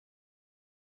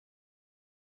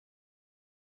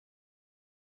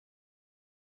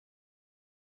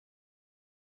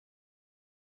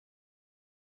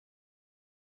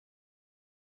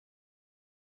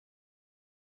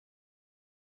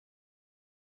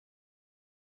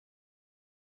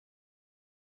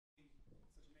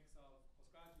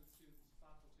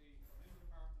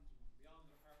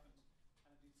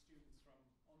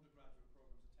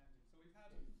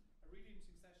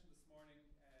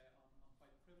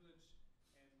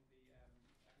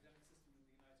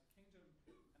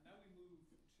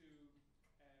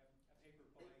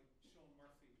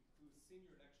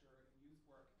Senior Lecturer in Youth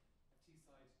Work at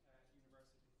Teesside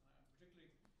University. And I'm particularly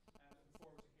looking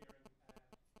forward to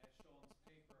hearing Sean's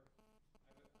paper. I was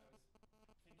thinking, or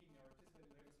anticipating later this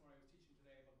morning, I was teaching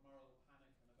today about moral panic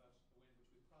and about the way in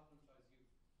which we problematize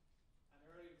youth.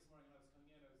 And earlier this morning when I was coming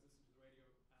in, I was listening to the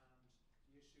radio, and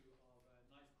the issue of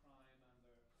knife crime and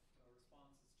the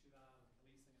responses to that, and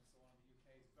policing and so on in the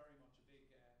UK is very much a big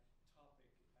topic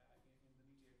in the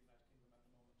media of the United Kingdom at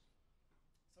the moment.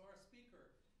 So our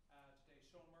speaker today,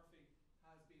 Sean Murphy,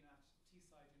 has been at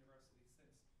Teesside University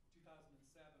since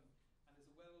 2007 and is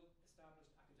a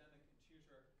well-established academic and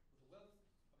tutor with a wealth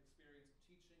of experience of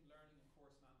teaching, learning and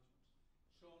course management.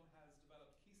 Sean has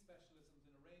developed key specialisms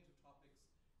in a range of topics,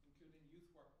 including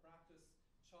youth work practice,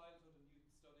 childhood and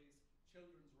youth studies,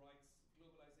 children's rights,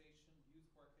 globalization, youth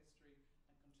work history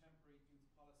and contemporary youth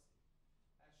policy.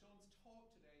 Sean's talk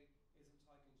today is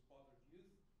entitled Bothered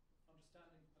Youth,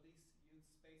 Understanding Police Youth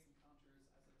Space Encounters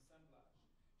as an Assemblage.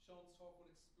 Sean's talk will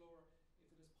explore if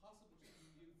it is possible to view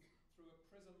youth through a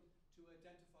prism to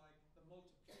identify the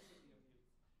multiplicity of youth.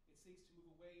 It seeks to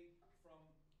move away from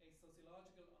a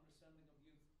sociological understanding of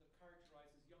youth that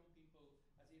characterizes young people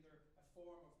as either a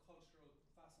form of cultural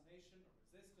fascination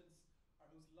or resistance, or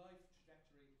whose life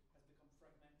trajectory has become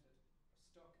fragmented or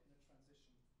stuck in a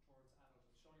transition towards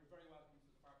adulthood. Sean, you're very welcome to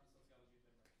the Department of Sociology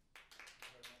at Limerick. Thank you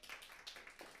very much.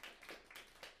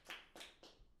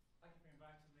 Thank you for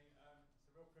inviting me. It's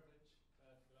a real privilege to be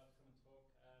allowed to come and talk.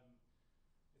 I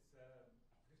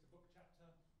produced a book chapter,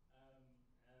 and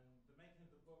the making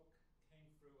of the book came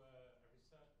through a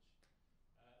research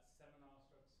seminar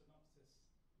synopsis,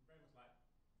 very much like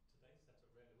today's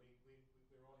setup really.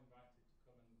 We're all invited to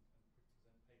come and present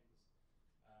papers to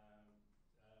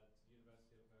the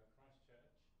University of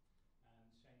Christchurch, and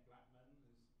Shane Blackman,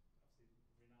 who's obviously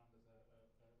renowned as a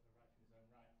writer in his own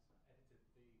right, edited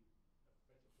the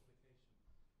publication.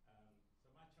 So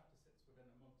my chapter sits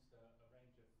within amongst a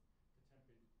range of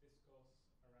contemporary discourse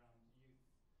around youth,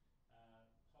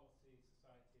 policy,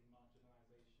 society and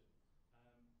marginalisation.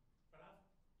 But I've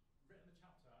written the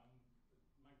chapter,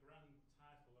 my grand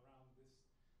title around this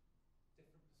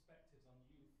different perspectives on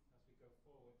youth as we go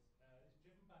forward is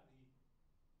driven by the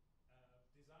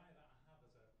desire that I have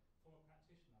as a former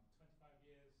practitioner. 25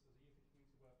 years as a youth and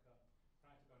community worker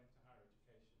prior to going into higher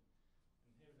education.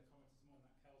 And hearing the comments this morning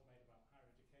that Kel's made about higher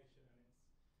education and its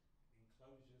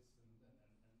enclosures and the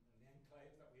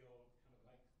enclaves that we all kind of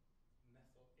like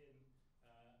nestle in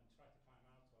and try to climb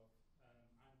out of,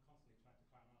 I'm constantly trying to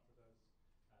climb out of those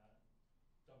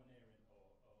domineering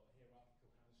or hierarchical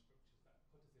kind of structures that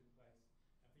put us in place.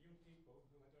 And for young people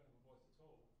who don't have a voice at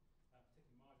all,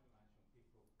 particularly marginalised young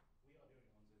people, we are the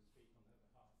only ones who speak on their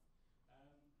behalf. And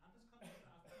this context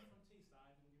that I've come from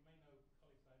Teesside, and you may know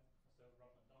colleagues like Professor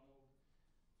Rob MacDonald,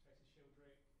 Tracy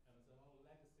Shildrick, and there's a whole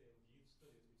legacy of youth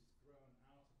studies which has grown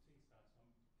out of Teesside, so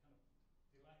I'm kind of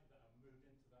delighted that I've moved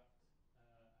into that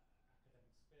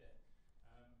academic sphere.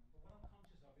 But what I'm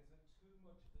conscious of is that too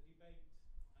much of the debate,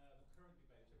 the current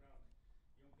debate around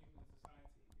young people in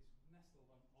society is nestled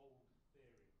on old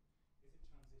theory. Is it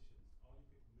transitions? Are young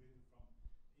people moving from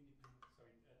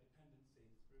dependency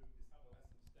through this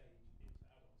adolescent stage into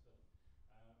adulthood?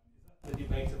 Is that the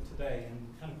debate of today? And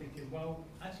kind of thinking, well,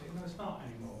 actually, no, it's not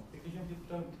anymore, because young people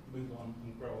don't move on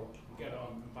and grow up and get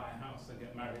on and buy a house and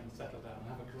get married and settle down and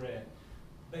have a career.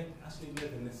 They actually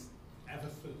live in this ever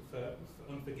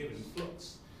unforgiving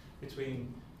flux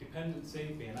between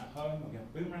dependency, being at home. We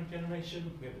have the boomerang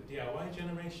generation, we have the DIY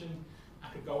generation. I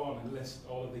could go on and list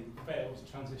all of the failed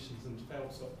transitions and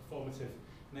failed sort of performative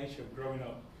nature of growing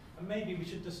up. And maybe we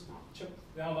should just chuck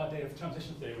the whole idea of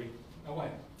transition theory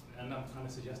away. And I'm trying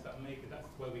to suggest that maybe that's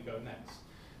where we go next.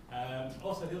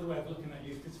 Also, the other way of looking at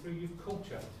youth is through youth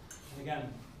culture. And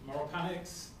again, moral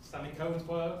panics, Stanley Cohen's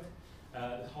work,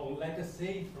 the whole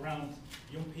legacy around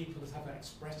young people as having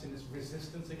expressing this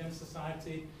resistance against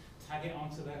society, tag it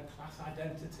onto their class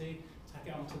identity, tag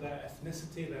it onto their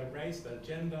ethnicity, their race, their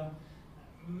gender.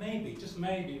 Maybe, just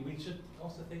maybe, we should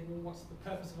also think, well, what's the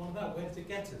purpose of all of that? Where does it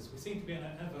get us? We seem to be in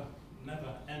an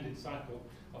never-ending cycle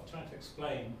of trying to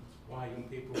explain why young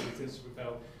people resist,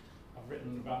 rebel. I've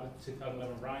written about the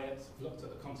 2011 riots, I've looked at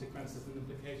the consequences and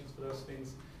implications for those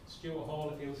things. Stuart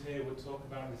Hall, if he was here, would talk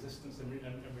about resistance and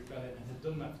rebellion, and has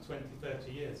done that for 20,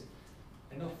 30 years.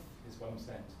 Enough is what I'm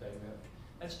saying today, really.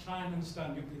 Let's try and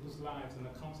understand young people's lives and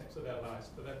the context of their lives,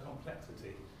 but their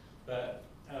complexity, their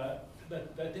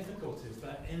difficulties,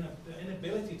 their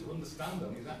inability to understand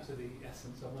them is actually the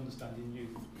essence of understanding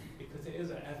youth, because it is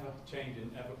an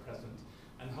ever-changing, ever-present,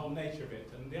 and the whole nature of it.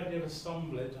 And the idea of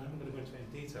assemblage, I'm not going to go into it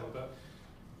in detail, but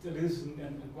Deleuze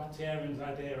and Guattarian's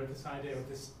idea of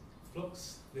this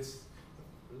flux, this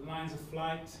lines of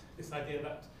flight, this idea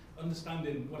that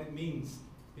understanding what it means,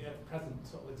 the present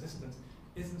sort of existence,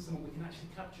 isn't something we can actually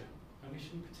capture. And we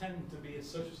shouldn't pretend to be, as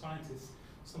social scientists,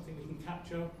 something we can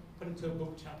capture, put into a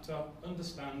book chapter,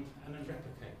 understand, and then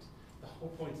replicate. The whole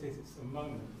point is it's a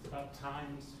moment. It's about time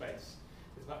and space.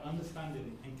 It's about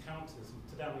understanding encounters. And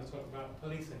today I'm going to talk about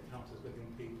police encounters with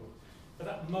young people. For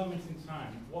that moment in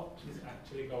time, what is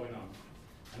actually going on?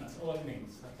 And that's all it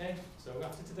means, okay? So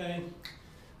after today,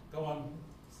 go on,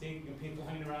 see young people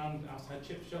hanging around outside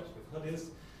chip shops with hoodies,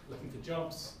 looking for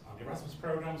jobs, on Erasmus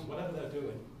programs, whatever they're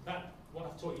doing. That, what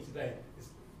I've taught you today,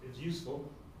 is useful,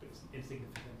 but it's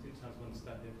insignificant in terms of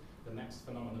understanding the next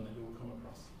phenomenon that you will come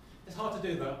across. It's hard to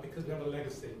do that because we have a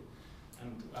legacy,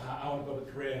 and I want to build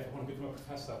a career, I want to become a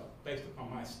professor based upon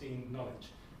my esteemed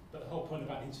knowledge. But the whole point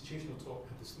about the institutional talk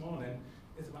this morning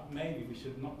is about maybe we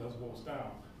should knock those walls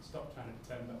down, stop trying to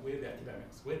pretend that we're the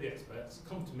academics, we're the experts,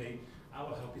 come to me, I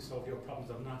will help you solve your problems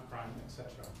of knife crime, etc.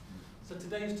 So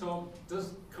today's talk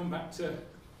does come back to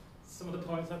some of the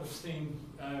points that we've seen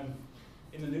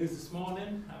in the news this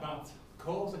morning about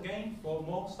calls again for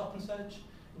more stop and search,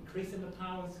 increasing the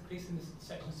powers, increasing the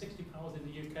Section 60 powers in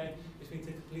the UK, which means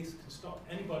the police can stop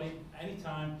anybody,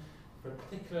 anytime, for a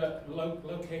particular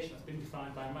location that's been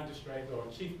defined by a magistrate or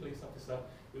a chief police officer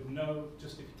with no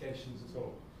justifications at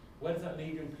all. Where does that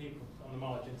leave young people on the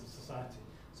margins of society?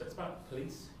 So it's about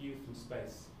police, youth and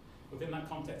space. Within that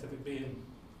context of it being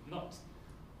not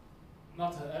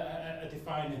a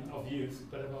defining of youth,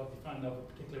 but about defining of a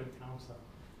particular encounter.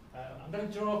 I'm going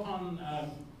to draw upon, I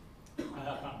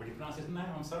can't really pronounce his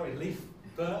name, I'm sorry, Leif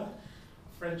Burr, a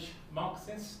French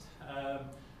Marxist,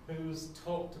 who's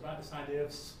talked about this idea of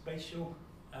spatialization.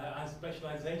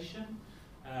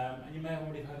 And you may have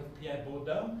already heard of Pierre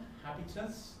Bourdieu,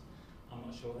 habitus. I'm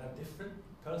not sure they're different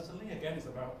personally. Again, it's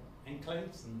about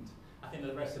enclaves, and I think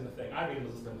they're very similar thing. I really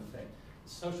understand the thing.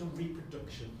 Social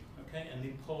reproduction, okay, and the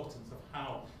importance of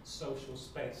how social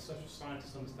space, social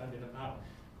scientists' understanding of how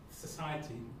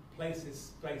society, places,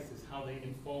 spaces, how they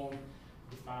inform,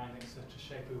 define, etc.,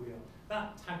 shape who we are.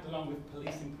 That, tagged along with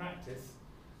policing practice,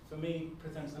 for me,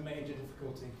 presents a major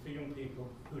difficulty for young people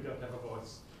who don't have a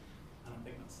voice. And I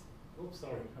think that's, oops,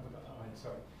 sorry, have I got that right?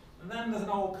 Sorry. And then there's an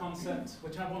old concept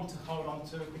which I want to hold on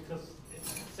to because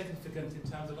it's significant in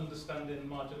terms of understanding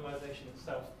marginalisation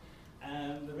itself.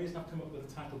 And the reason I've come up with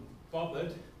the title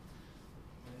Bothered,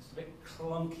 it's a bit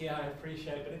clunky, I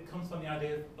appreciate, but it comes from the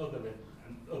idea of othering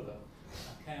and other.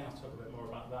 Okay, and I'll talk a bit more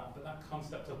about that. But that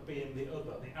concept of being the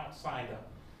other, the outsider,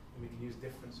 and we can use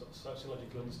different sort of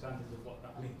sociological understandings of what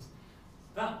that means.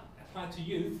 That applied to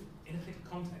youth in a particular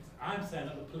context. I'm saying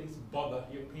that the police bother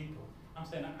young people. I'm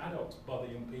saying that adults bother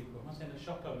young people. I'm saying that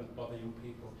shop owners bother young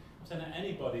people. I'm saying that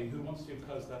anybody who wants to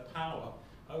impose their power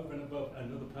over and above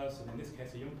another person, in this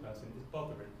case a young person, is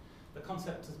bothering. The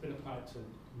concept has been applied to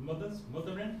mothers,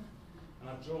 mothering, and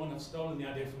I've stolen the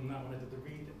idea from that when I did the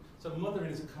reading. So mothering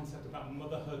is a concept about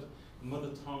motherhood,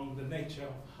 mother tongue, the nature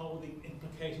of how the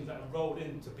implications that are rolled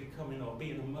into becoming or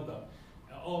being a mother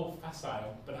are all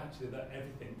facile, but actually they're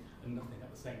everything and nothing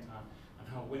at the same time, and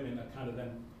how women are kind of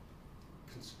then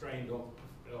constrained or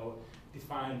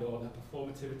defined, or their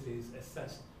performativity is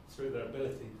assessed through their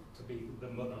ability to be the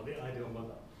mother, the ideal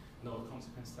mother, and all the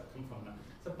consequences that come from that.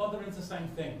 So bothering's the same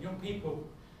thing. Young people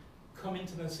come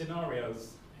into those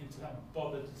scenarios, into that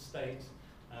bothered state,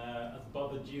 as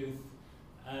bothered youth,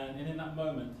 and in that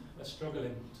moment they're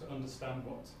struggling to understand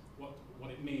what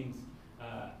it means,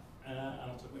 and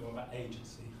I'll talk a bit more about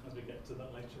agency as we get to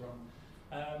that later on.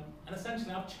 And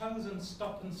essentially I've chosen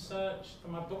Stop and Search for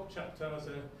my book chapter as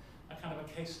a kind of a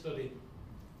case study.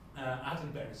 I did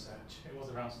a bit of research. It was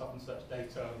around Stop and Search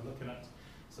data, looking at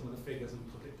some of the figures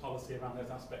and public policy around those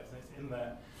aspects, and it's in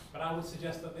there. But I would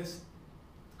suggest that this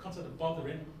concept of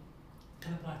bothering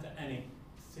can apply to any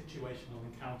situational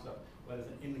encounter where there's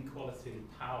an inequality in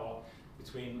power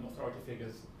between authority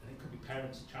figures, and it could be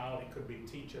parents, child, it could be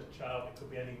teacher, child, it could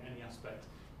be any aspect.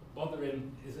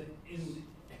 Bothering is an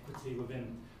inequity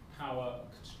within power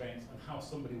constraints and how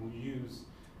somebody will use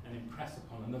and impress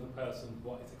upon another person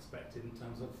what is expected in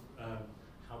terms of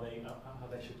how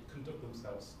they should conduct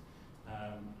themselves.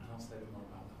 And I'll say a bit more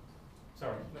about that.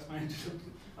 Sorry, that's my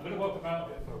introduction. I'm going to walk about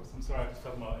a bit, folks. I'm sorry I just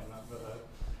felt more in that, but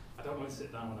I don't want to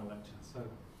sit down when I lecture. So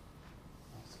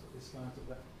I'll just put this slide up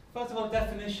there. First of all,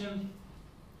 definition.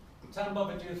 Term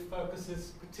bothered youth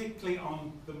focuses particularly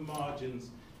on the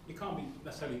margins. You can't be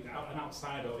necessarily an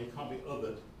outsider, or you can't be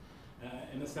othered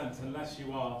in a sense unless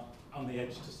you are on the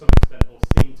edge to some extent, or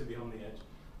seem to be on the edge.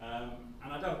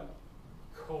 And I don't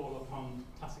call upon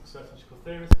classic sociological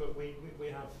theorists, but we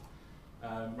have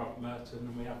Robert Merton,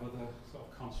 and we have other sort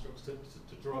of constructs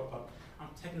to draw upon. I'm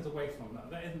taking us away from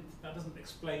that. That doesn't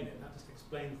explain it. That just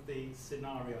explains the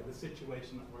scenario, the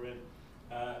situation that we're in.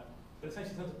 But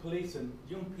essentially, in terms of policing,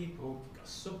 young people are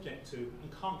subject to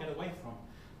and can't get away from.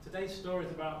 Today's story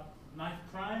is about knife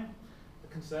crime, the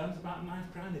concerns about knife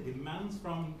crime, the demands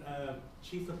from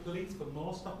chief of police for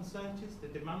more stop and searches, the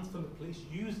demands from the police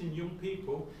using young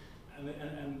people, and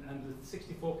the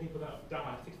 64 people that have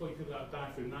died, 64 people that have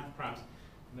died through knife crimes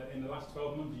in the last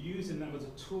 12 months, using them as a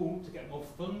tool to get more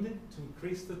funding, to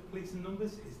increase the policing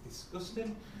numbers, is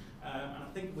disgusting. And I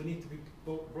think we need to be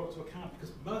brought to account,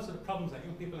 because most of the problems that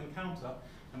young people encounter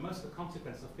and most of the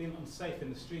consequences of feeling unsafe in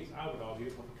the streets, I would argue,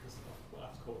 are because of what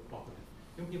I've called bothering.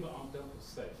 Young people aren't dealt with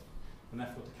safe, and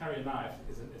therefore to carry a knife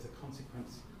is a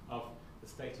consequence of the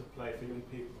state of play for young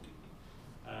people.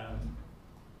 I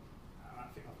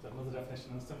think I've done another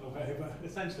definition in a similar way, but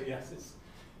essentially, yes,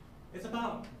 it's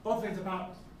about bothering. It's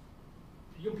about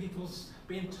young people's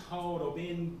being told or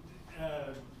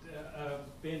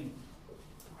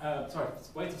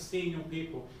ways of seeing young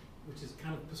people, which is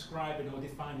kind of prescribing or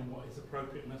defining what is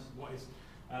appropriateness, what is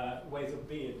ways of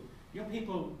being. Young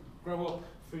people grow up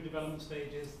through development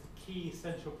stages. The key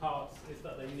essential parts is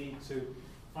that they need to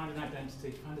find an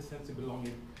identity, find a sense of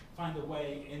belonging, find a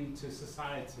way into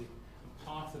society. And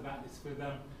part of that is through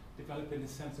them developing a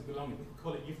sense of belonging. We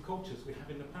call it youth cultures. We have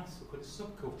in the past, we call it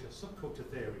subculture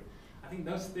theory. I think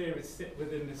those theories sit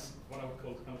within this, what I would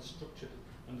call kind of structured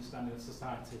understanding of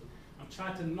society. I'm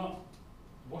trying to not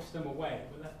wash them away,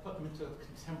 but let's put them into a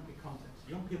contemporary context.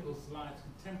 Young people's lives,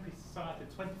 contemporary society,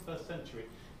 21st century,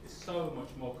 is so much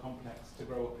more complex to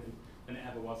grow up in than it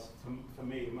ever was for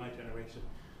me, my generation,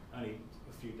 only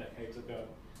a few decades ago.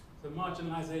 So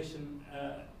marginalisation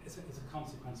is a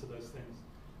consequence of those things.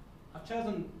 I've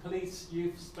chosen police,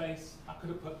 youth space. I could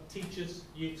have put teachers,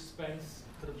 youth space.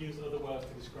 I could have used other words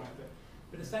to describe it.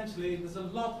 But essentially, there's a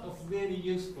lot of really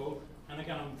useful, and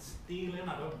again, I'm stealing,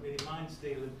 I don't really mind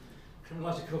stealing,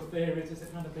 criminological theories. There's a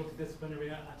kind of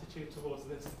multidisciplinary attitude towards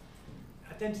this.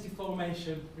 Identity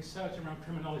formation, research around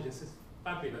criminologists is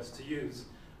fabulous to use.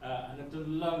 And I've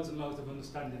done loads and loads of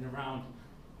understanding around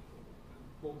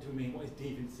what do we mean, what is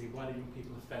deviancy, why do young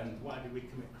people offend, why do we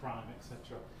commit crime,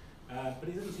 etc. But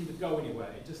it doesn't seem to go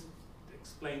anywhere. It just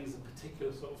explains a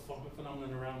particular sort of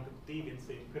phenomenon around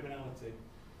deviancy and criminality.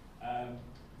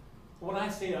 What I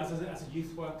see as a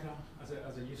youth worker, as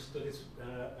a youth studies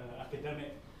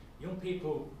academic, young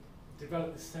people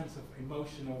develop this sense of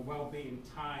emotional well-being,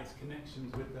 ties,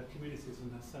 connections with their communities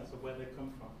and a sense of where they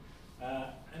come from.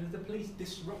 And the police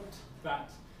disrupt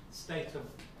that state of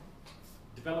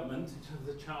development in terms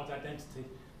of the child's identity.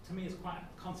 To me, it's quite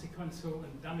consequential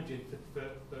and damaging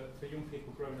for young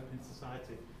people growing up in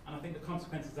society. And I think the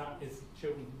consequence of that is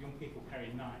children, young people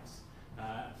carrying knives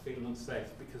and feeling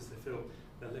unsafe because they feel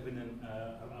they're living in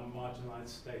a marginalised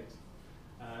state.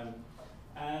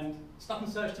 And stop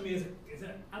and search to me is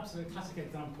an absolute classic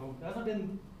example. There hasn't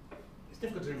been, it's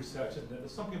difficult to do research, isn't it?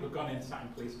 There's some people have gone in, sat in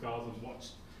police cars and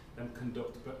watched them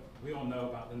conduct, but we all know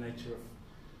about the nature of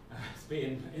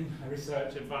being in a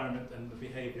research environment and the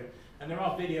behaviour. And there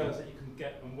are videos that you can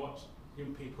get and watch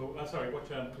young people, watch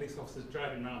police officers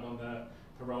driving around on their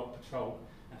patrol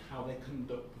and how they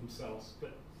conduct themselves.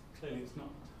 But clearly it's not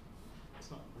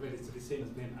really to be seen as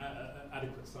being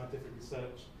adequate scientific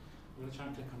research. I'm going to try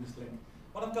and click on this link.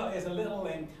 What I've got is a little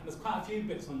link, and there's quite a few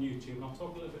bits on YouTube, and I'll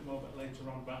talk a little bit more about later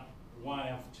on about why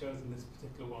I've chosen this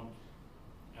particular one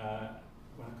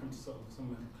when I come to sort of some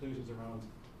of the conclusions around.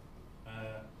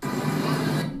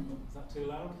 Is that too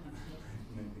loud?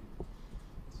 Maybe.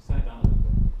 Let's say it down a little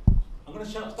bit. I'm going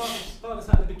to start this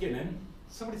at the beginning.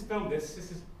 Somebody's filmed this.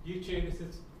 This is YouTube. This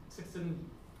is citizen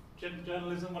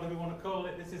journalism, whatever you want to call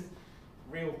it. This is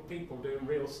real people doing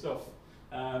real stuff.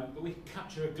 But we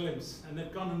capture a glimpse, and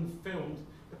they've gone and filmed.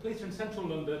 The police are in central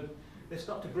London. They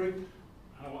stopped a group,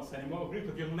 and I won't say anymore, a group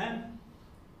of young men,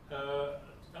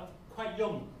 quite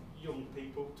young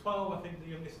people, 12 I think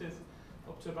the youngest is,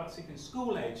 up to about 16,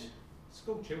 school age,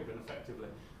 school children effectively,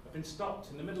 have been stopped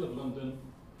in the middle of London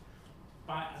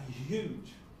by a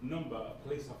huge number of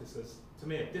police officers. To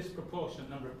me, a disproportionate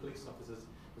number of police officers.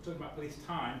 We're talking about police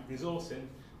time, resourcing,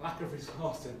 lack of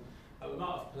resourcing. A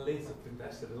lot of police have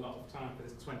invested a lot of time for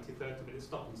this 20-30 minute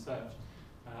stop and search.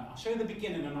 I'll show you the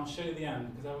beginning and I'll show you the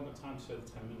end because I haven't got time to show the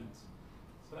 10 minutes.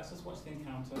 So let's just watch the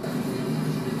encounter.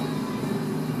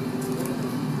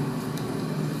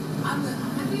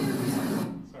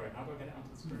 Sorry, how do I get it onto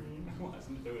the screen? What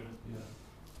isn't it doing it? Yeah.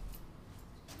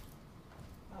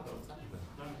 Oh, that's that.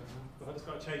 No, but I've just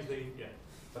got to change the,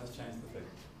 let's change the thing.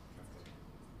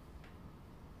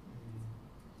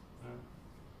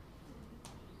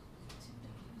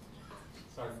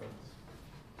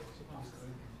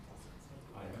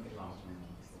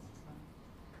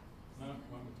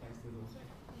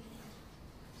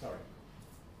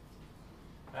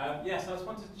 Yes, I just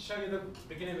wanted to show you the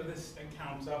beginning of this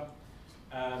encounter.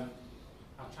 I'll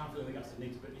try and fill in the gaps that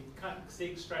need to, but you can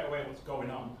see straight away what's going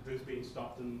on, who's being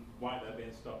stopped and why they're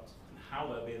being stopped, and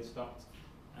how they're being stopped,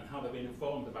 and how they're being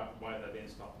informed about why they're being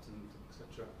stopped, and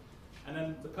etc. And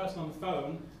then the person on the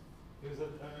phone, who's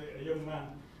a young man,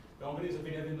 the videos of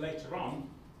him later on,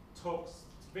 talks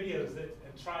videos that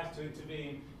and tries to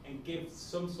intervene and give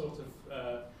some sort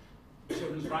of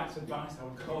children's rights advice, I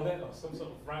would call it, or some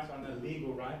sort of right on their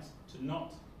legal right to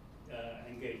not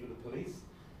engage with the police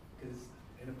because it's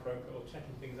inappropriate or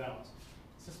checking things out.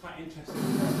 It's just quite interesting.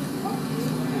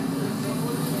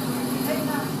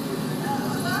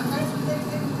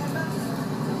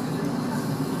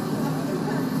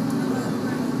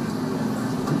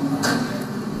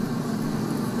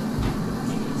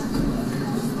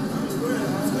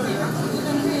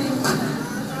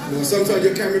 No, sometimes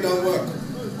your camera don't work.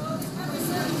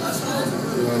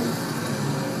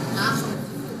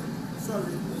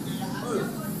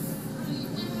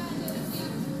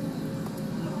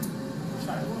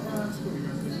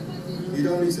 You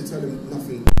don't need to tell him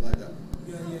nothing like that.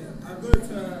 Yeah. I go to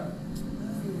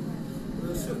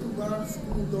the Superbar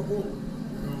School, the home.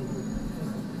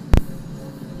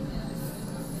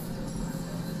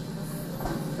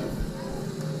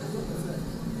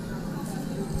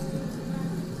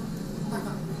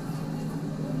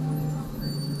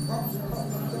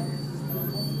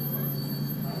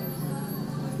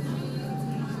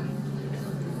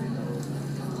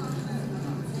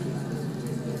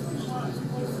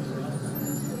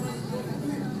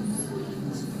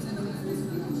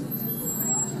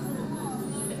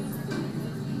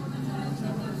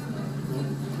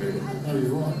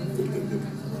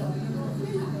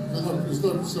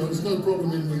 So there's no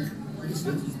problem in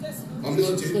listening.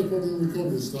 There's no problem in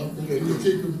recording stuff. Okay. You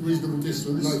keep a reasonable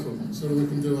distance. No problem. So that we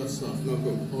can do our stuff. No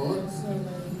problem. All right?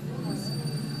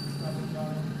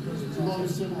 Do you mind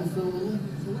sending the film in?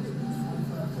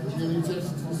 Do you need to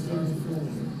send the film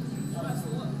in?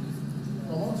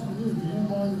 I'm asking you, do you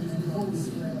mind if you hold it?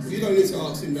 You don't need to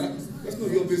ask him that. That's not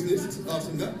your business to ask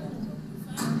him that.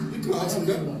 You can't ask him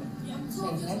that.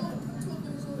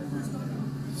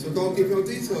 So don't give no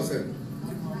details then.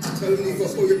 Tell them you've got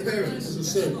to call your parents. As I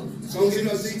said, don't give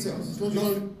no details.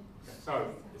 No. So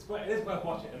it is worth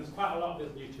watching, and there's quite a lot of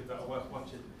YouTube that are worth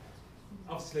watching.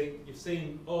 Obviously, you've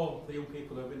seen all the young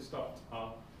people who have been stopped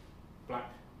are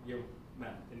black young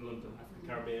men in London, African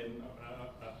Caribbean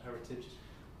heritage.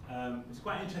 It's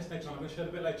quite interesting later on. I'm going to show it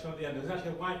a bit later on at the end. There was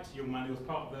actually a white young man who was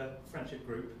part of the friendship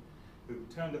group who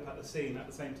turned up at the scene at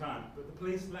the same time, but the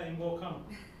police let him walk on.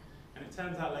 And it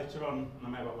turns out later on, and I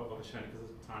may not bother showing it because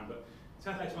of time, but it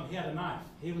turns out later on he had a knife.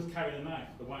 He was carrying a knife,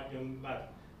 the white young lad.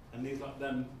 And these like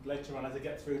then later on, as they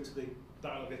get through to the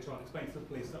dialogue later on, explain to the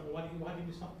police that, well, why didn't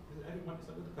you stop? Everyone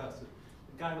stop with the person.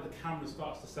 The guy with the camera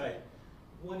starts to say,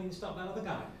 why didn't you stop that other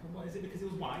guy? What is it because he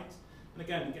was white? And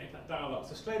again, we're getting that dialogue.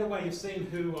 So straight away, you've seen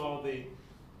who are the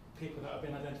people that have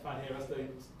been identified here as the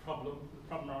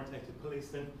problem-orientated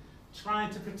policing, trying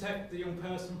to protect the young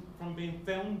person from being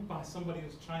filmed by somebody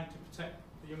who's trying to protect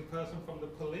the young person from the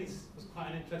police. It was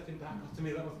quite an interesting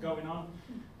dichotomy that was going on.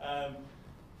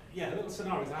 Yeah, little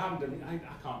scenarios. I haven't done.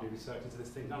 I can't do research into this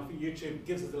thing. Now, I think YouTube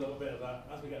gives us a little bit of that.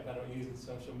 As we get better at using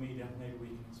social media, maybe we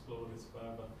can explore this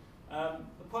further.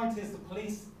 The point is, the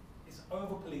police is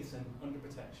over-policing, under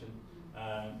protection.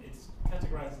 It's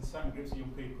categorising certain groups of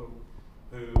young people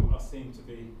who are seen to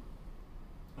be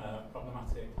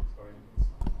problematic. Sorry.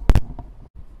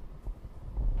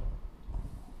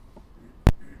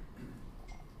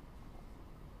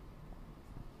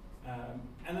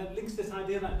 And it links to this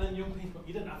idea that then young people,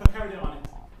 you didn't have to carry it on,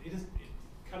 it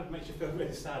kind of makes you feel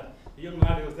really sad. The young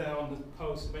lad who was there on the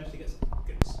post eventually gets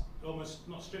almost,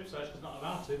 not strip searched because not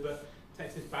allowed to, but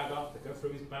takes his bag off, they go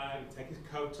through his bag, take his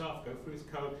coat off, go through his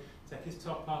coat, take his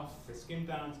top off, frisk him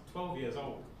down, 12 years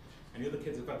old. And the other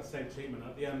kids have got the same treatment.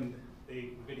 At the end,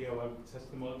 the video says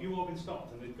to them, well, have you all been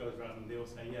stopped? And it goes around and they all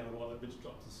say, yeah, well, they've been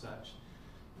stopped to search.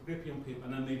 A group of young people,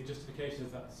 and then the justification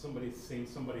is that somebody's seen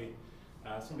somebody's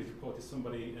reported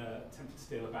somebody attempted to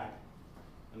steal a bag,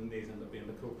 and these end up being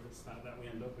the culprits that we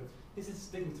end up with. This is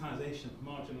stigmatisation,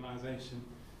 marginalisation.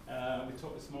 We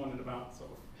talked this morning about sort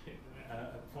of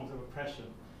forms of oppression.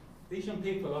 These young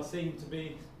people are seen to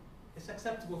be, it's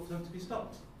acceptable for them to be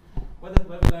stopped. Whether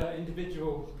the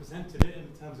individual presented it in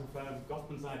terms of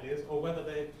Goffman's ideas, or whether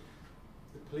the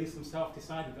police themselves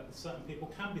decided that certain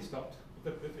people can be stopped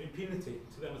with impunity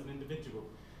to them as an individual.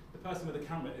 The person with the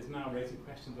camera is now raising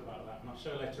questions about that, and I'll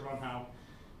show later on how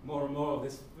more and more of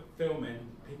this filming,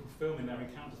 people filming their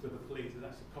encounters with the police, is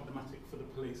actually problematic for the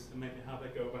police and maybe how they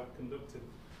go about conducting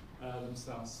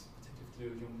themselves, particularly to do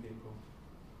with young people.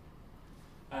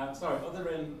 Sorry,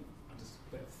 just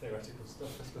a bit of theoretical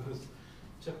stuff, I suppose.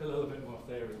 Chuck a little bit more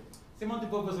theory. Simone de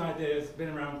Beauvoir's idea has been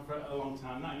around for a long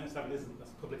time. 1907 isn't the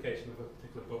publication of a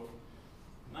particular book.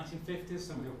 1950s,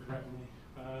 somebody will correct me.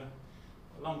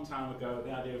 A long time ago,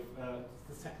 the idea of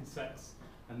the second sex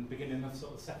and the beginning of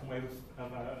sort of the second wave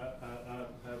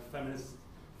of feminist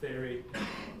theory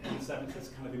in the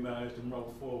 70s kind of emerged and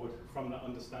rolled forward from that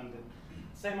understanding.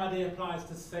 Same idea applies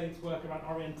to Said's work around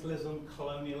Orientalism,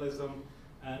 colonialism,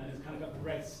 and it's kind of got the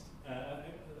race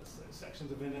sections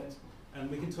within it. And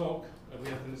we can talk, we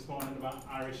had this morning, about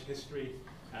Irish history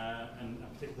and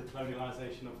particularly the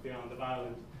colonialisation of the island of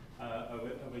Ireland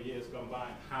over years gone by,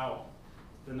 how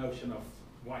the notion of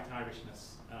white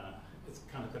Irishness it's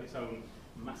kind of got its own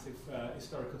massive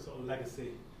historical sort of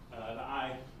legacy that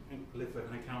I live with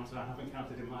and encounter. I have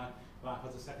encountered in my life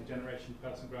as a second generation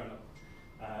person growing up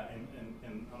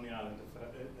on the island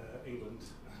of England,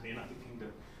 the United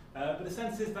Kingdom. But the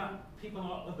sense is that people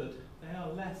are othered, they are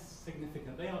less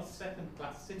significant, they are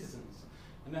second-class citizens,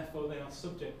 and therefore they are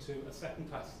subject to a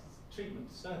second-class treatment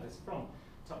service from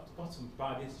top to bottom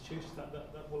by the institutions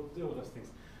that will deal with those things.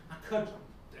 I could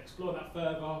explore that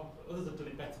further, others have done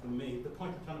it better than me. The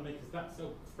point I'm trying to make is that's a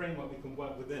framework we can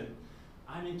work within.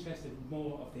 I'm interested in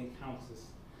more of the encounters,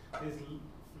 these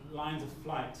lines of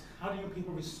flight. How do young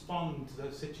people respond to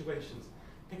those situations?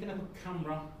 Picking up a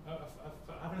camera,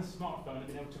 having a smartphone and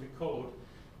being able to record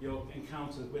your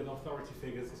encounters with authority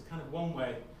figures is kind of one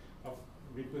way of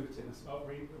rebooting,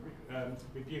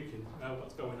 rebuking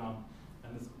what's going on,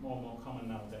 and it's more and more common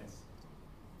nowadays.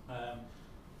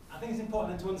 I think it's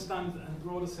important to understand in a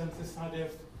broader sense this idea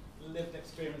of lived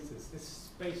experiences, this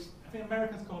space. I think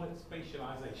Americans call it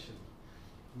spatialization.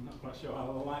 I'm not quite sure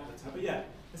how I like the term, but yeah,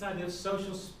 this idea of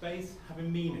social space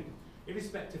having meaning,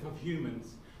 irrespective of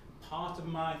humans. Part of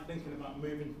my thinking about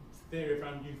moving theory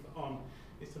around youth on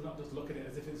is to not just look at it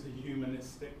as if it's a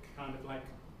humanistic kind of like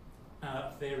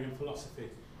theory and philosophy.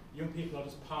 Young people are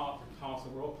just part and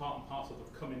parcel, we're all part and parcel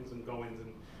of comings and goings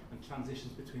and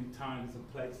transitions between times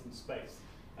and place and space.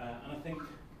 And I think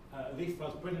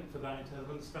Leif's brilliant for that in terms of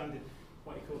understanding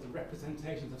what he calls the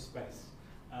representations of space,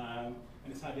 and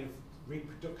this idea of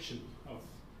reproduction of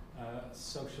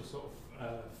social sort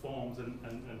of forms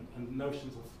and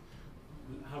notions of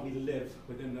how we live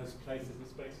within those places and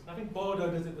spaces. I think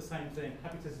Bordeaux does it the same thing.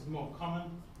 Habitus is more common,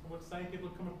 I would say. People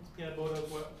come up to Pierre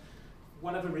Bordeaux's work.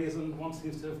 Whatever reason, one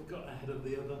seems to have got ahead of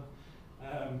the other.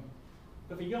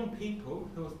 But for young people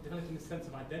who are developing this sense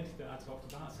of identity that I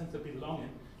talked about, a sense of belonging,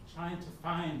 trying to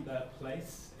find their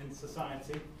place in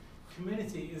society,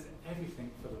 community is everything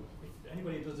for them. If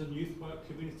anybody who does youth work,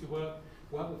 community work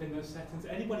within those settings,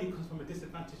 anybody who comes from a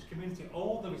disadvantaged community,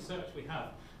 all the research we have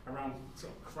around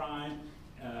sort of crime,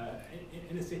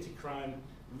 inner city crime,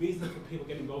 reasons for people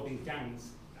getting involved in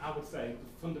gangs, I would say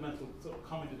the fundamental sort of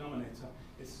common denominator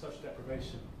is social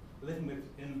deprivation. Living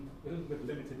with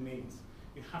limited means.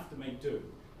 You have to make do.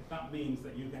 If that means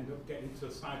that you end up getting into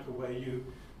a cycle where you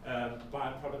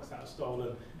buy products that are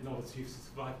stolen in order to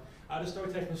survive. I had a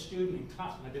story taken from a student in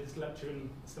class when I did this lecture,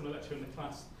 a similar lecture in the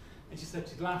class, and she said,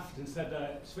 she laughed and said,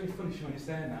 it's really funny when you're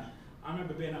saying that. I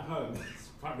remember being at home,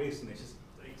 quite recently, she's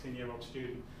an 18-year-old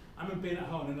student. I remember being at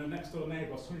home and the next door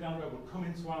neighbour, somebody down the road, would come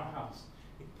into our house.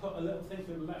 He'd put a little thing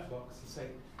through the letterbox and say,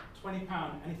 £20,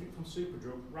 anything from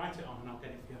Superdrug, write it on and I'll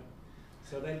get it for you.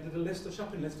 So they did a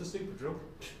shopping list for Superdrug,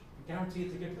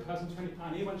 guaranteed to give the person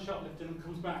 £20. He went shoplifting and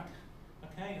comes back.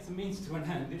 Okay, it's a means to an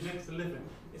end, it makes a living.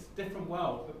 It's a different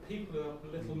world, but people who have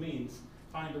little means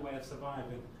find a way of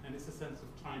surviving, and it's a sense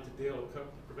of trying to deal with cope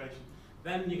with deprivation.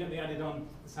 Then you get the added on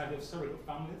this idea of surrogate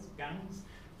families, gangs,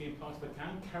 being part of a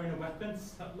gang, carrying a weapon,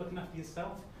 looking after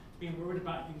yourself, being worried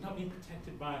about you not being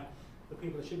protected by the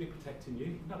people that should be protecting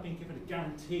you, not being given a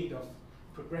guaranteed of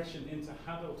progression into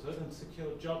adulthood and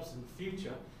secure jobs in the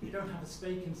future. You don't have a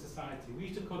stake in society. We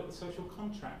used to call it the social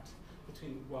contract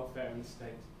between welfare and the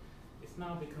state. It's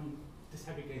now become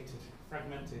disaggregated,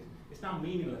 fragmented. It's now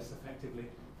meaningless, effectively,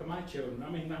 for my children. I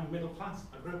mean, I'm middle class.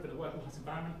 I grew up in a working class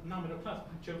environment. I'm now middle class.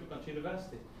 My children have gone to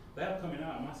university. They're coming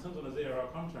out. My son's on a 0-hour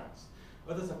contracts.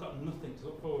 Others have got nothing to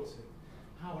look forward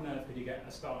to. How on earth could you get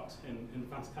a start in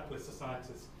advanced capitalist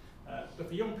societies? But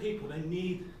for young people, they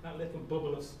need that little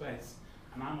bubble of space.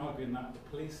 And I'm arguing that the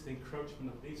police, the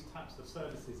encroachment of these types of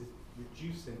services is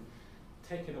reducing,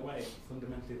 taking away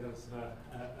fundamentally those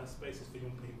spaces for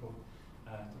young people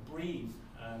to breathe.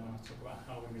 And I'll talk about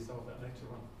how we resolve that later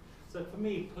on. So for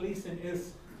me, policing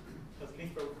is, as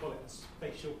Leif would call it, a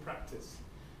spatial practice.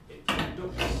 It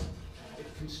conducts, it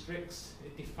constricts,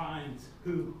 it defines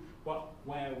who, what,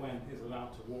 where, when is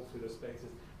allowed to walk through those spaces.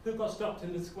 Who got stopped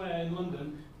in the square in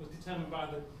London was determined by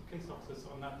the police officers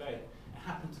on that day. It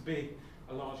happened to to be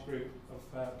a large group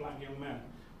of black young men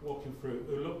walking through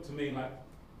who looked to me like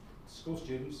school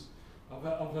students of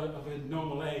a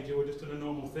normal age who were just doing a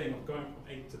normal thing of going from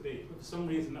A to B. But for some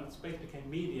reason that space became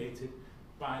mediated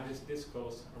by this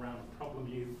discourse around problem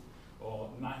youth or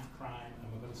knife crime,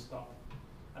 and we're going to stop.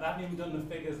 And I haven't even done the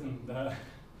figures and the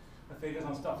figures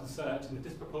on stop and search and the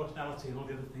disproportionality and all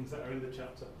the other things that are in the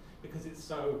chapter, because it's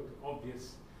so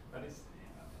obvious that it's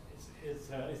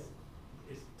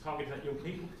targeted at young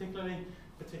people, particularly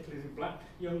black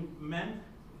young men.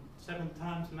 7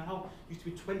 times now, used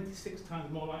to be 26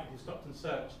 times more likely to stop and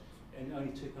search in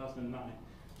only 2009.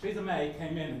 Theresa May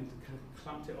came in and kind of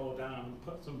clamped it all down and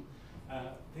put some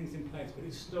things in place, but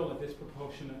it's still a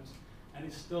disproportionate and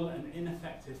it's still an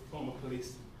ineffective form of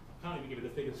policing. I can't even give you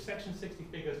the figures. Section 60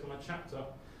 figures from a chapter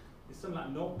is something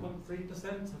like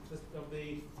 0.3% of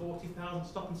the 40,000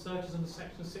 stop and searches under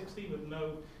Section 60 with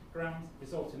no grounds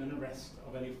resulting in an arrest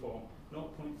of any form.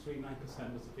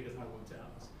 0.39% was the figures I worked out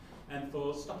as. And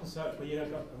for stop and search, where you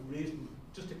have got a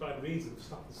justified reason for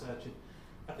stop and searching,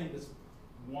 I think there's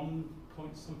 1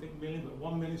 point something million, but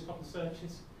 1 million stop and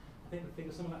searches. I think the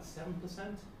figure's something like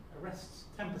 7%, arrests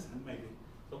 10% maybe.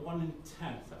 So 1 in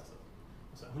 10, that's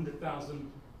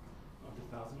 100,000,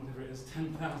 whatever it is,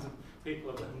 10,000 people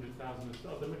of the 100,000,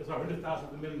 sorry, 100,000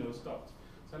 of the million are stopped.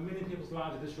 So a million people's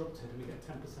lives are disrupted and we get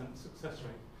 10% success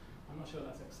rate. I'm not sure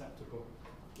that's acceptable,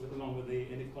 along with the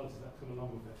inequalities that come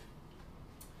along with it.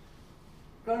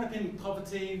 Growing up in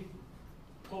poverty,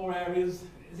 poor areas,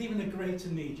 is even a greater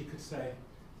need, you could say.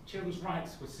 Children's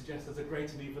rights would suggest there's a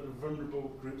greater need for the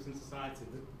vulnerable groups in society,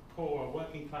 the poor,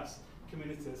 working class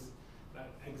communities that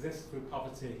exist through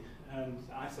poverty and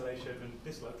isolation and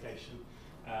dislocation.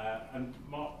 Ron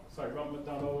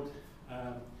MacDonald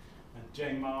and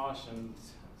Jane Marsh and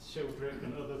Shildrick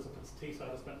and others up at Teesside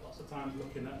have spent lots of time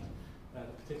looking at the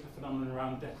particular phenomenon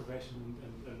around deprivation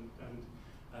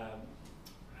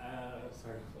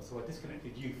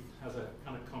disconnected youth as a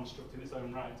kind of construct in its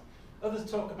own right. Others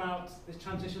talk about the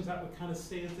transitions that we kind of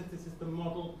see as if this is the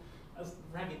model as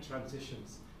ragged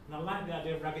transitions. And I like the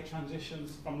idea of ragged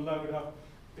transitions from Loader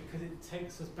because it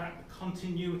takes us back to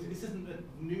continuity. This isn't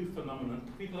a new phenomenon.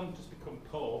 People haven't just become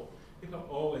poor. People have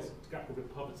always grappled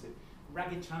with poverty.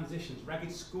 Ragged transitions,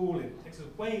 ragged schooling takes us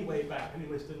way, way back,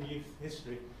 anyway, in youth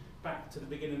history, back to the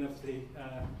beginning of the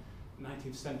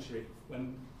 19th century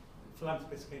when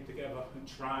philanthropists came together and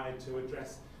tried to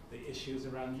address the issues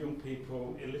around young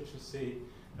people, illiteracy,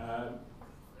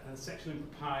 sexual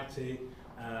impropriety,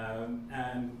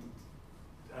 and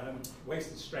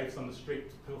wasted strafes on the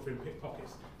street, pilfering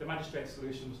pickpockets. The magistrate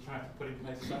solution was trying to put in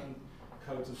place certain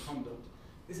codes of conduct.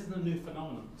 This isn't a new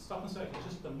phenomenon. Stop and search is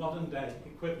just the modern day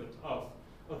equivalent of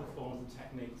other forms and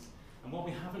techniques. And what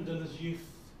we haven't done as youth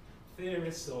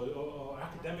theorists or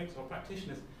academics or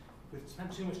practitioners, we've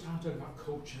spent too much time talking about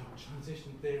culture,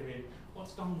 transition theory, and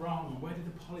what's gone wrong, and where did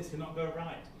the policy not go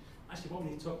right. Actually, what we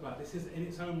need to talk about, this is in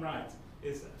its own right,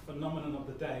 is a phenomenon of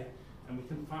the day, and we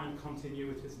can find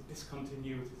continuities and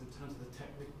discontinuities in terms of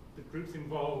the groups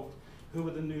involved, who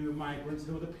are the new migrants,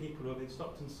 who are the people who have been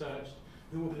stopped and searched,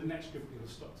 who will be the next group of people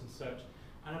stopped and searched.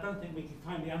 And I don't think we can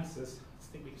find the answers.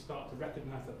 I think we can start to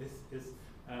recognise that this is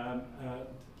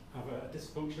have a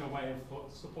dysfunctional way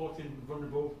of supporting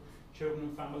vulnerable children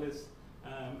and families,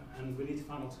 and we need to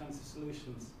find alternative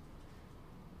solutions.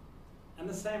 And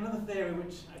the same other theory,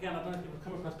 which again I don't know if you've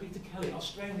come across, Peter Kelly,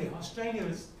 Australia. Australia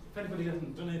is, if anybody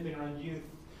hasn't done anything around youth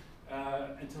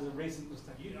in terms of recent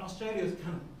stuff, Australia is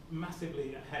kind of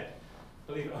massively ahead,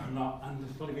 believe it or not, and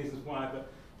there's plenty of reasons why,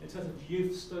 but in terms of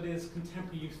youth studies,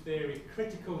 contemporary youth theory,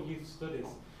 critical youth studies,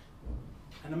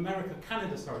 and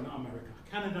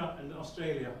Canada and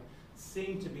Australia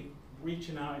seem to be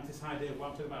reaching out into this idea of what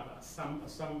I'm talking about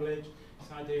assemblage,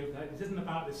 this idea of that this isn't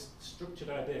about this structured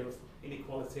idea of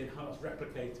inequality and how it's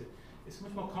replicated. It's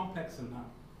much more complex than that.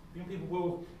 Young people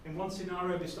will, in one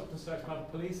scenario, be stopped and searched by the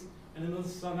police, and in another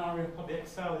scenario, probably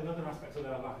excel in other aspects of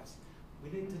their lives. We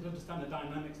need to understand the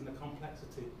dynamics and the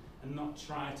complexity and not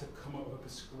try to come up with a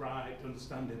prescribed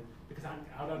understanding, because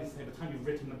I would only say by the time you've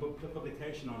written a book, a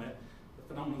publication on it,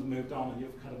 the phenomenon's moved on and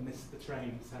you've kind of missed the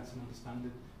train in sense and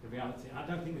understanding the reality. And I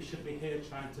don't think we should be here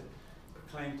trying to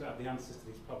proclaim to have the answers to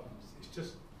these problems. It's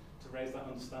just to raise that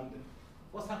understanding.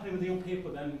 What's happening with the young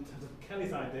people then in terms of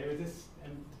Kelly's idea is this,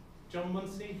 and John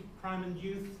Munsey, Crime and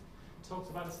Youth, talks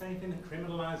about the same thing, the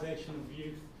criminalisation of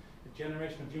youth, a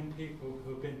generation of young people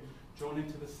who have been drawn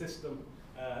into the system,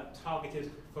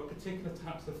 targeted for particular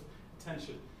types of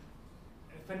attention.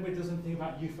 If anybody does anything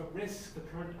about youth at risk, the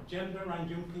current agenda around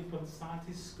young people in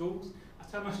society, schools, I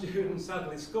tell my students,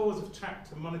 sadly, schools have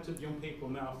tracked and monitored young people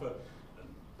now for the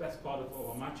best part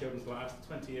of my children's lives,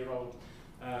 20-year-old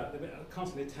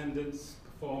Constantly attendance,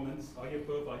 performance, are you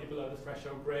above, are you below the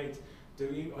threshold grade, are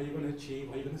you going to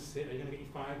achieve, are you going to sit, are you going to get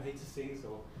your 5 A to C's,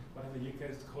 or whatever the UK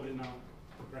is calling it now,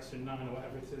 progression 9 or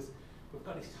whatever it is. We've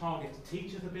got these targets.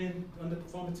 Teachers have been under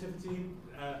performativity.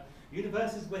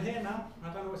 Universities, we're here now.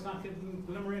 I don't know what it's like in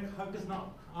Limerick. Hope it's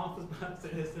not half as bad as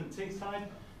it is in Teesside.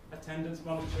 Attendance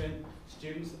monitoring.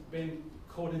 Students have been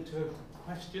called into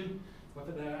question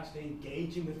whether they're actually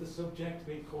engaging with the subject,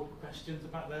 being called questions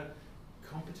about their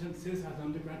competencies as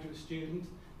undergraduate students,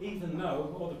 even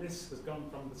though all the risk has gone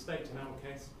from the state, in our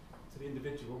case, to the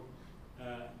individual.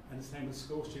 And the same with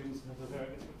school students and have their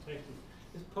expectations.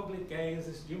 This public gaze,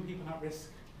 this young people at risk,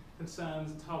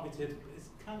 concerns, targeted, it's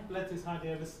kind of led to this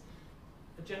idea of this,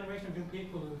 a generation of young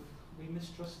people who we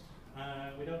mistrust.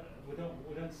 We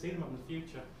don't see them in the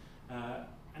future.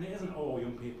 And it isn't all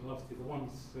young people, obviously the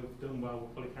ones who have done well will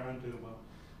probably carry on doing well.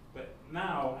 But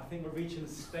now I think we're reaching a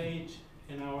stage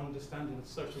in our understanding of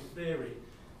social theory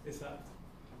is that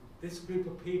this group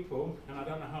of people, and I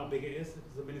don't know how big it is,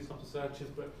 there's been some researches,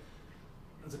 but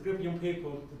as a group of young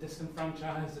people, the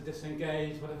disenfranchised, the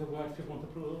disengaged, whatever word people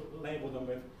want to label them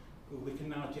with, we can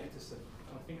now jettison.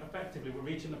 And I think effectively we're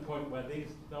reaching a point where these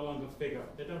no longer figure.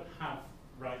 They don't have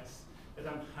rights, they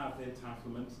don't have the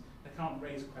entitlements, they can't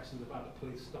raise questions about the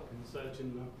police stopping and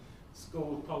searching them,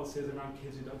 school policies around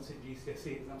kids who don't sit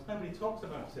GCSE exams. Nobody talks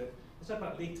about it. It's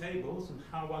about league tables and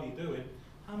how well you're doing.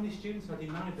 How many students are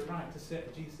denied the right to sit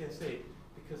at GCSE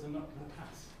because they're not going to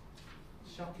pass?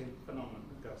 Shocking phenomenon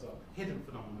that goes on, hidden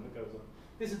phenomenon that goes on.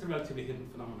 This is a relatively hidden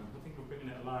phenomenon. I think we're bringing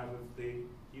it alive with the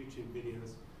YouTube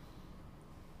videos.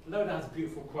 Loda has a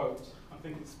beautiful quote. I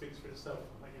think it speaks for itself.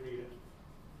 I'll let you read it.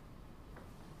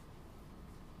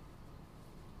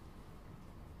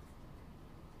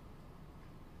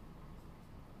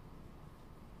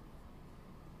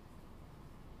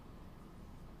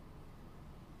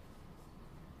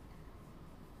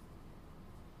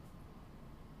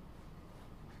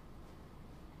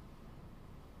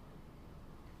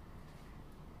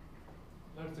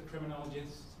 Loda's a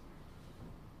criminologist,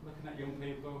 looking at young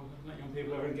people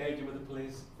who are engaging with the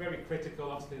police, very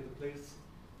critical, obviously, of the police.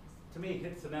 To me, it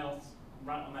hits the nails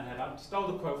right on the head. I stole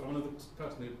the quote from another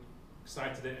person who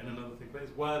cited it in another thing, but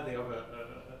it's worthy of a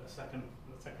second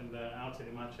outing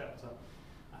in my chapter.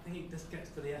 I think it just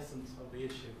gets to the essence of the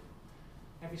issue.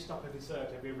 Every stop, every search,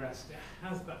 every arrest, it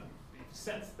has that, it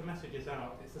sets the messages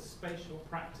out. It's a spatial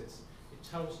practice. It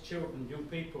tells children, young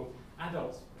people,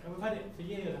 adults, and we've had it for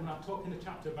years, and I've talked in the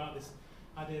chapter about this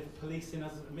idea of policing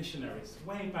as missionaries,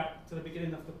 way back to the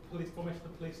beginning of the formation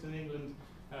of the police in England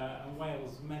and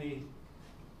Wales many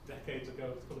decades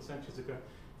ago, a couple of centuries ago.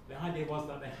 The idea was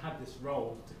that they had this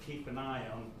role to keep an eye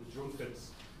on the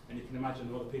drunkards, and you can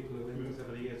imagine all the people who have been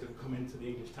over the years have come into the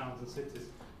English towns and cities,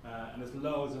 and there's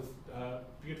loads of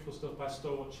beautiful stuff by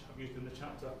Storch, I've used in the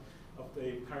chapter, of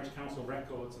the parish council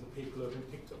records and the people who have been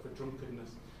picked up for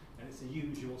drunkenness, and it's the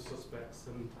usual suspects,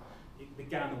 and it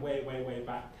began way, way, way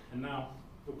back, and now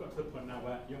we've got to the point now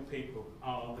where young people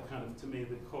are the kind of, to me,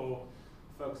 the core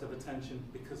focus of attention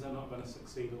because they're not going to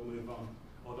succeed or move on,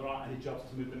 or there aren't any jobs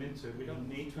to move them into. We don't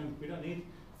need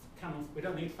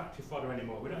factory fodder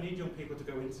anymore. We don't need young people to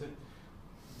go into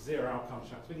 0-hour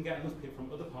contracts. We can get enough people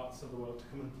from other parts of the world to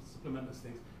come and supplement those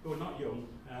things who are not young,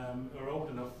 who are old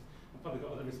enough, and probably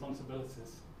got other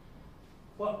responsibilities.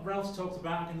 What Ralph talks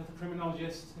about, again, the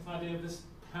criminologist, this idea of this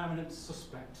permanent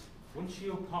suspect. Once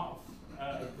you're part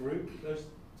of a group, those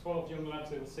 12 young lads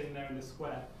who were seen there in the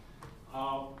square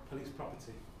are police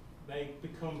property. They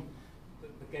become,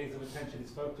 the gaze of attention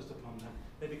is focused upon them.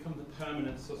 They become the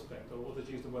permanent suspect, or others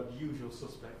use the word usual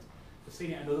suspect. We've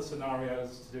seen it in other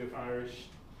scenarios to do with Irish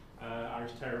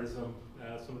terrorism,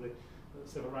 some of the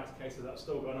civil rights cases that are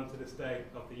still going on to this day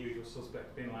of the usual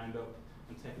suspect being lined up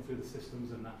and taken through the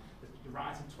systems and that. The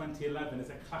riots in 2011 is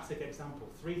a classic example.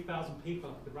 3,000 people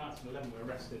after the riots in 2011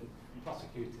 were arrested and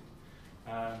prosecuted.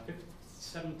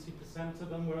 70% of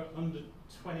them were under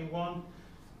 21.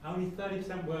 Only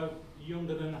 30% were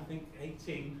younger than, I think,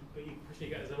 18, but you actually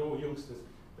get as they're all youngsters.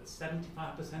 But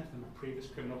 75% of them have previous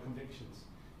criminal convictions.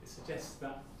 It suggests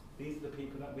that these are the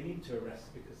people that we need to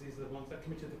arrest because these are the ones that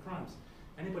committed the crimes.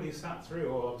 Anybody who sat through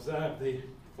or observed the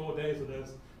 4 days of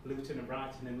those looting and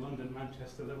rioting in London,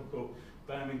 Manchester, Liverpool,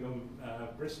 Birmingham,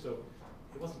 Bristol,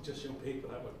 it wasn't just young people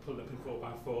that were pulled up in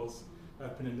 4x4s,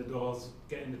 opening the doors,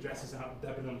 getting the dresses out of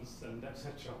Debenhams and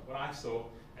etc. What I saw,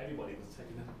 everybody was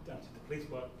taken down to the police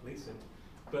work, policing.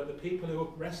 But the people who were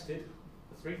arrested,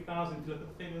 the 3,000, if you look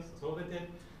at the figures, that's all they did.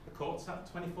 The court sat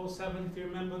 24/7, if you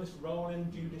remember, this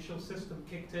rolling judicial system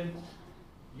kicked in.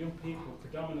 Young people,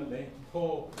 predominantly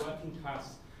poor, working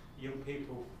class, young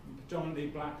people, predominantly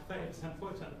black, 30%,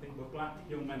 40% I think were black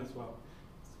young men as well.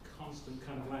 It's a constant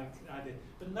kind of like idea.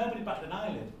 But nobody batted an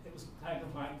eyelid. It was kind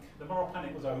of like the moral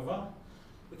panic was over.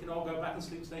 We can all go back and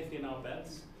sleep safely in our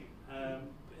beds.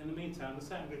 In the meantime, the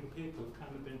same group of people have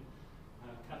kind of been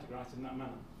categorised in that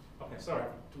manner. Okay, sorry,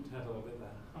 I jumped ahead a little bit there.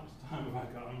 How much time have I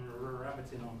got? I'm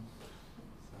rabbiting on.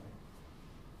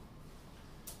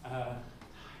 Sorry.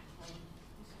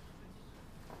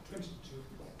 22.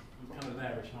 I'm kind of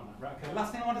there-ish, aren't I? Right, okay,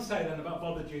 last thing I want to say then about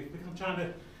bothered youth, because I'm trying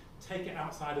to take it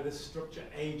outside of this structure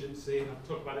agency, and I've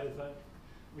talked about it as like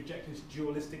rejecting this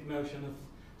dualistic notion of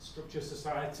structure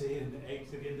society and the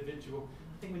agency of the individual.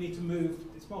 I think we need to move,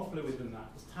 it's more fluid than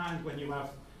that. There's times when you have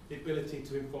the ability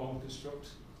to inform, construct,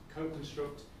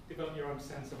 co-construct, develop your own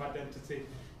sense of identity.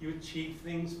 You achieve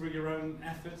things through your own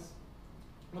efforts.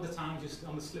 Other times you're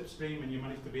on the slipstream and you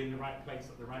manage to be in the right place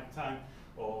at the right time,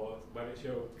 or whether it's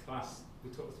your class, we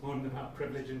talked this morning about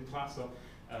privilege in class, or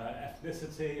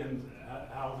ethnicity and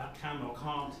how that can or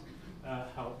can't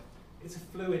help. It's a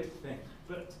fluid thing,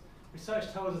 but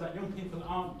research tells us that young people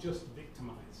aren't just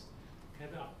victimised. Okay,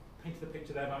 I painted a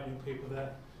picture there about young people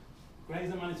there.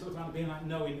 Grazer Manning talks about being like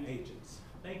knowing agents.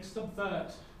 They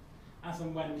subvert as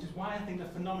and when, which is why I think the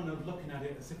phenomenon of looking at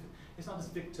it as if it's not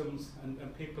just victims and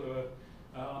people who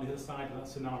are on the other side of that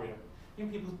scenario. Young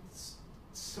people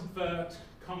subvert,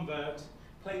 convert,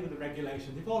 play with the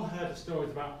regulations. They've all heard the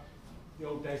stories about the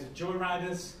old days of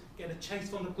joyriders, getting a chase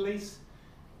from the police,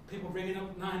 people ringing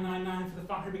up 999 for the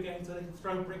fire brigade so they can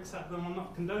throw bricks at them. I'm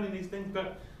not condoning these things,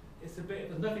 but it's a bit,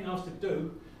 there's nothing else to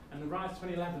do, and the riots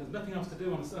 2011, there's nothing else to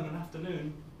do on an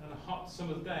afternoon and a hot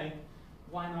summer's day.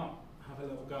 Why not have a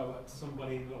little go at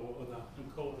somebody or other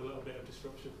and cause a little bit of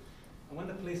disruption? And when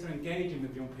the police are engaging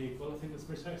with young people, I think the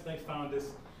research they found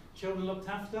is children looked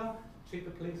after, treat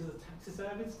the police as a taxi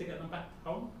service to get them back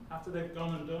home after they've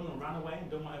gone and done or ran away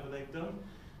and done whatever they've done.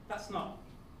 That's not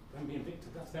them being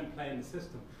victims, that's them playing the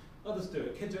system. Others do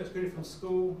it. Kids are excluded from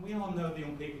school. We all know the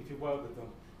young people, if you work with them,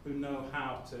 who know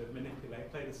how to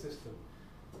manipulate, play the system.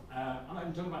 I'm not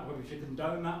even talking about whether we should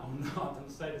condone that or not, and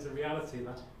say there's a reality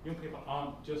that young people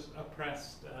aren't just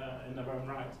oppressed in their own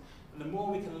right. And the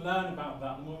more we can learn about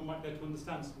that, the more we might be able to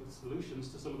understand some of the solutions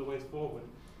to some of the ways forward,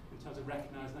 in terms of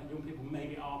recognising that young people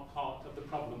maybe are part of the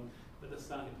problem, but they're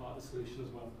certainly part of the solution as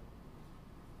well.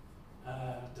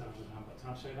 Don't have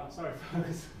time to show you that, sorry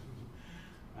folks.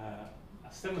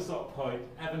 A similar sort of point,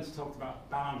 Evans talked about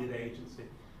bounded agency,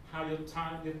 how your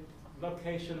time, your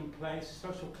location and place,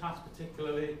 social class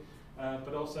particularly,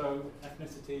 but also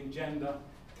ethnicity and gender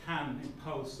can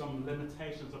impose some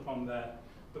limitations upon there.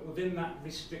 But within that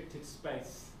restricted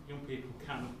space, young people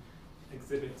can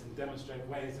exhibit and demonstrate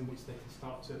ways in which they can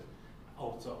start to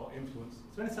alter or influence.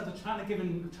 So in a sense, I'm trying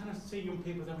to see young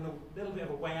people as having a little bit of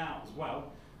a way out as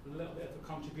well, a little bit of a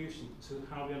contribution to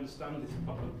how we understand this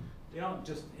problem. They aren't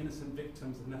just innocent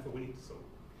victims, and therefore we need to sort of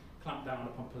clamp down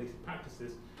upon police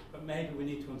practices, but maybe we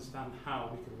need to understand how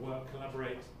we could work,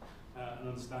 collaborate, and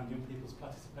understand young people's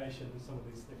participation in some of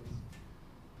these things.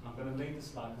 And I'm going to leave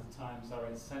this slide because of time, sorry,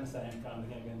 it's sensei kind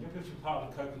of again. Young people should be part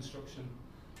of the co-construction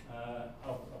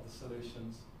of the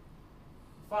solutions.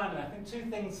 Finally, I think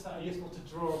two things that are useful to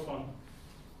draw upon.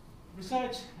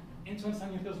 Research into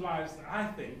understanding young people's lives, I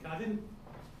think, and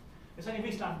it's only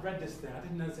recently I've read this thing, I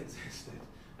didn't know this existed.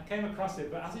 I came across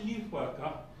it, but as a youth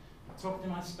worker, talking to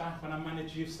my staff when I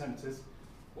manage youth centres,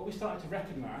 what we started to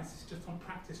recognise is just from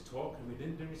practice talk, and we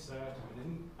didn't do research, and we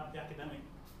didn't have the academic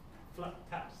flat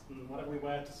caps and whatever we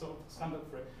wear to sort of stand up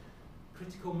for it.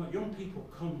 Young people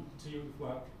come to youth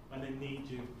work when they need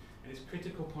you, and it's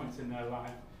critical points in their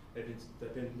life. They've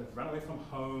run away from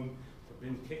home, they've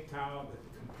been kicked out,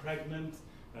 they've become pregnant,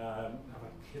 I've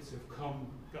had kids who've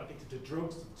got addicted to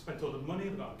drugs, spent all the money,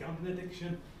 they've got a gambling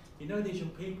addiction. You know these young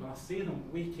people, I see them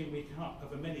week in, week out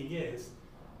over many years.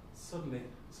 Suddenly,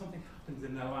 something happens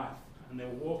in their life, and they'll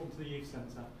walk into the youth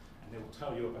centre and they will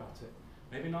tell you about it.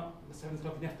 Maybe not at 7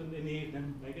 o'clock in the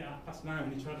evening, maybe at 9:30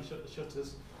 when you try to shut the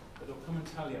shutters, but they'll come and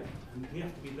tell you, and we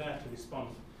have to be there to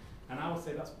respond. And I would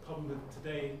say that's the problem with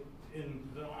today in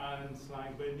Ireland's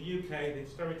like, but in the UK, the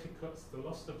austerity cuts, the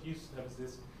loss of youth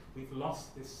services, we've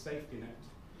lost this safety net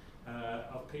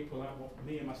of people like what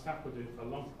me and my staff were doing for a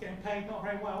long time, getting paid not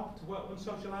very well to work on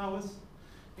social hours.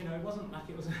 You know, it wasn't like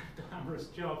it was a glamorous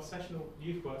job. Sessional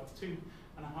youth work,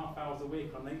 2.5 hours a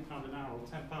week on £8 an hour or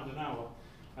 £10 an hour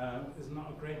is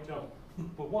not a great job.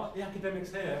 But what the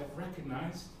academics here have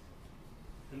recognised,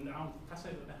 and I'm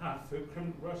fascinated that they have through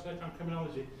research on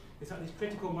criminology, is that these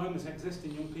critical moments exist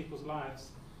in young people's lives,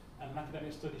 and an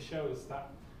academic study shows that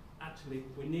actually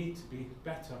we need to be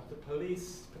better. The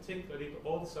police particularly, but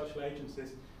all the social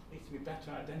agencies need to be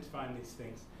better at identifying these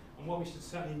things. And what we should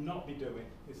certainly not be doing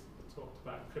is talked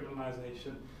about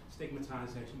criminalisation,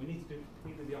 stigmatisation. We need to do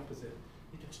completely the opposite.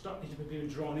 You should stop being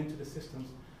drawn into the systems.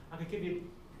 I could give you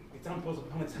examples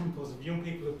upon examples of young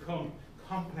people who've come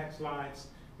complex lives,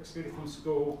 excluded from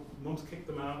school, mum's kicked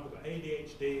them out, they've got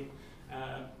ADHD.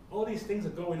 All these things are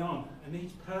going on, and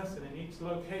each person in each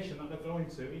location that they're going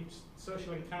to, each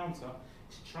social encounter,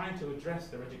 is trying to address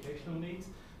their educational needs,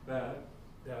 their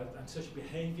social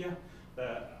behaviour,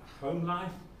 their home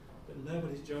life, but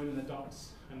nobody's joining the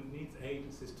dots, and it needs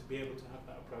agencies to be able to have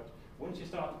that approach. Once you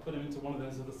start to put them into one of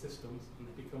those other systems and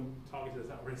they become targeted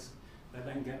as at risk, they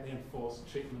then get the enforced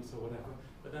treatments or whatever,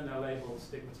 but then they're labelled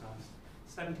stigmatised.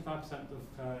 75%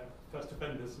 of first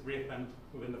offenders reoffend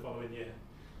within the following year.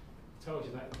 It tells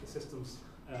you that the systems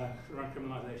around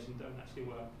criminalisation don't actually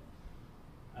work.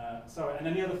 Sorry, and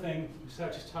then the other thing,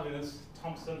 research is telling us,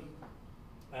 Thompson,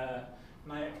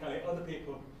 Nnaemeka, other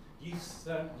people, youth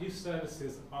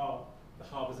services are the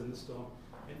harbours in the storm.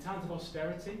 In times of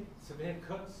austerity, severe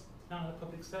cuts down the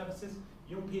public services,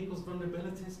 young people's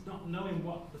vulnerabilities, not knowing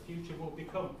what the future will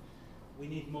become. We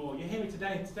need more. You hear me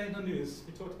today in the news,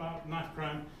 we talked about knife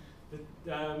crime. The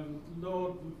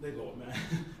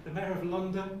Mayor of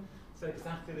London said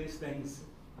exactly these things.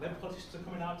 Then politicians are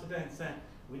coming out today and saying,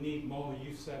 we need more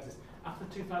youth services. After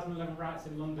the 2011 riots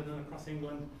in London and across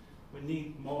England, we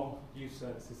need more youth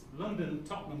services. London,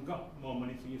 Tottenham got more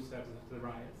money for youth services after the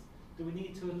riots. Do we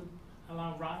need to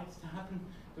allow riots to happen?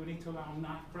 Do we need to allow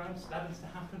knife crimes, stabbings to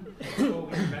happen before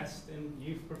we invest in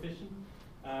youth provision?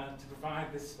 To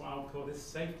provide this, what I would call this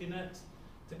safety net,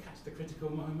 to catch the critical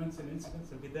moments and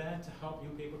incidents and be there to help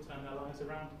young people turn their lives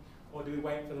around? Or do we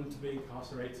wait for them to be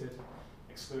incarcerated,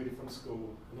 excluded from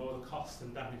school, and all the cost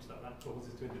and damage that that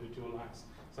causes to individual lives?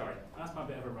 Sorry, that's my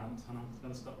bit of a rant, and I'm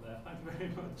going to stop there. Thank you very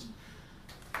much.